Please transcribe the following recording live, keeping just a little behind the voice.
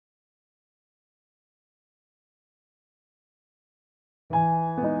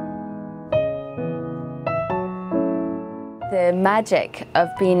The magic of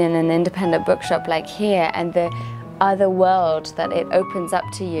being in an independent bookshop like here, and the other world that it opens up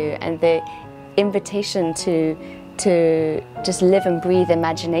to you, and the invitation to just live and breathe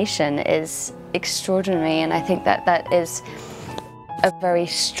imagination is extraordinary. And I think that that is a very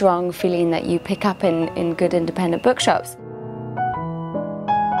strong feeling that you pick up in good independent bookshops.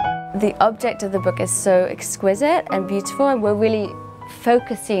 The object of the book is so exquisite and beautiful, and we're really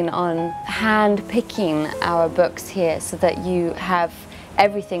focusing on hand-picking our books here so that you have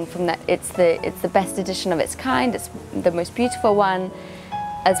everything from that. It's the best edition of its kind, it's the most beautiful one,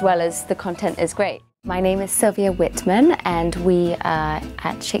 as well as the content is great. My name is Sylvia Whitman, and we are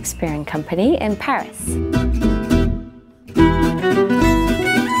at Shakespeare & Company in Paris.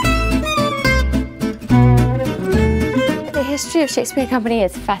 The history of Shakespeare & Company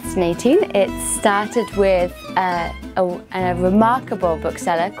is fascinating. It started with a remarkable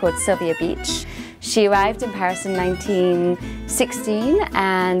bookseller called Sylvia Beach. She arrived in Paris in 1916,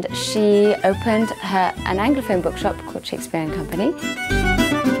 and she opened an Anglophone bookshop called Shakespeare & Company.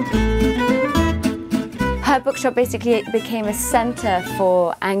 Her bookshop basically became a centre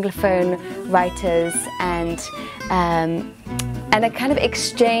for Anglophone writers and a kind of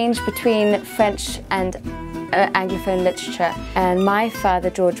exchange between French and Anglophone literature. And my father,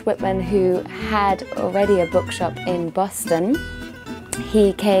 George Whitman, who had already a bookshop in Boston,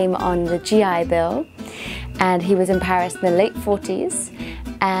 he came on the GI Bill, and he was in Paris in the late 40s,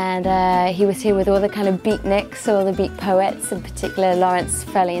 and he was here with all the kind of beatniks, all the beat poets, in particular Lawrence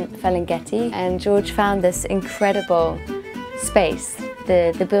Ferlinghetti. And George found this incredible space.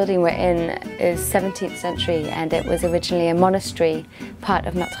 The building we're in is 17th century, and it was originally a monastery, part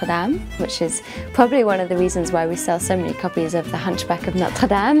of Notre Dame, which is probably one of the reasons why we sell so many copies of The Hunchback of Notre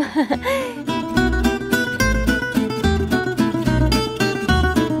Dame.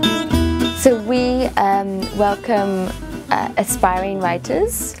 So we welcome aspiring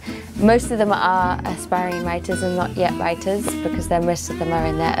writers. Most of them are aspiring writers and not yet writers, because most of them are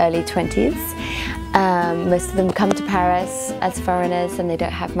in their early 20s. Most of them come to Paris as foreigners, and they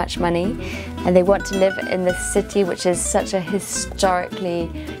don't have much money, and they want to live in this city, which is such a historically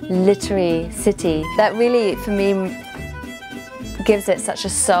literary city. That really, for me, gives it such a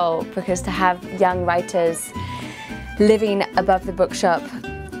soul, because to have young writers living above the bookshop,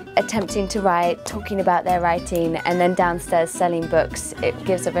 attempting to write, talking about their writing, and then downstairs selling books, it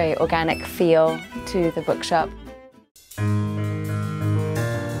gives a very organic feel to the bookshop.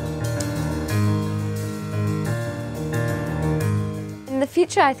 In the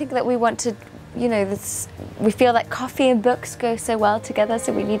future, I think that we want to, we feel that coffee and books go so well together,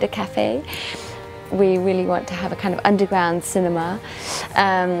 so we need a cafe. We really want to have a kind of underground cinema.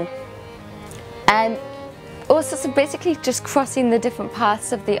 And also, so basically just crossing the different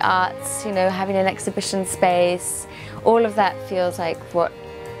paths of the arts, having an exhibition space, all of that feels like what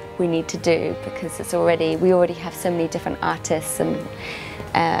we need to do, because we already have so many different artists and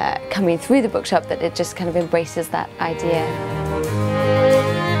coming through the bookshop that it just kind of embraces that idea.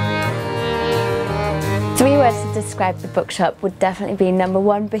 3 words to describe the bookshop would definitely be number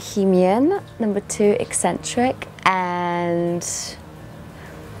 1, bohemian, number 2, eccentric, and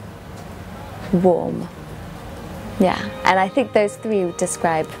warm. Yeah, and I think those 3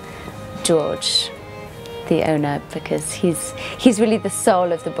 describe George, the owner, because he's really the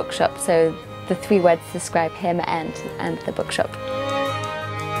soul of the bookshop. So the 3 words describe him and the bookshop.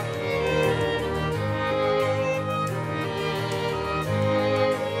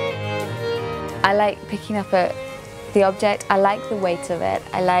 I like picking up the object. I like the weight of it.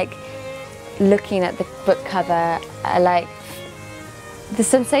 I like looking at the book cover. I like the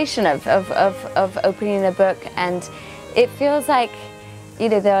sensation of opening a book, and it feels like,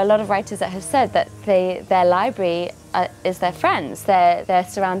 there are a lot of writers that have said that their library is their friends. They're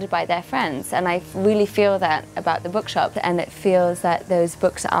surrounded by their friends, and I really feel that about the bookshop, and it feels that those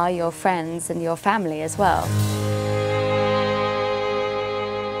books are your friends and your family as well.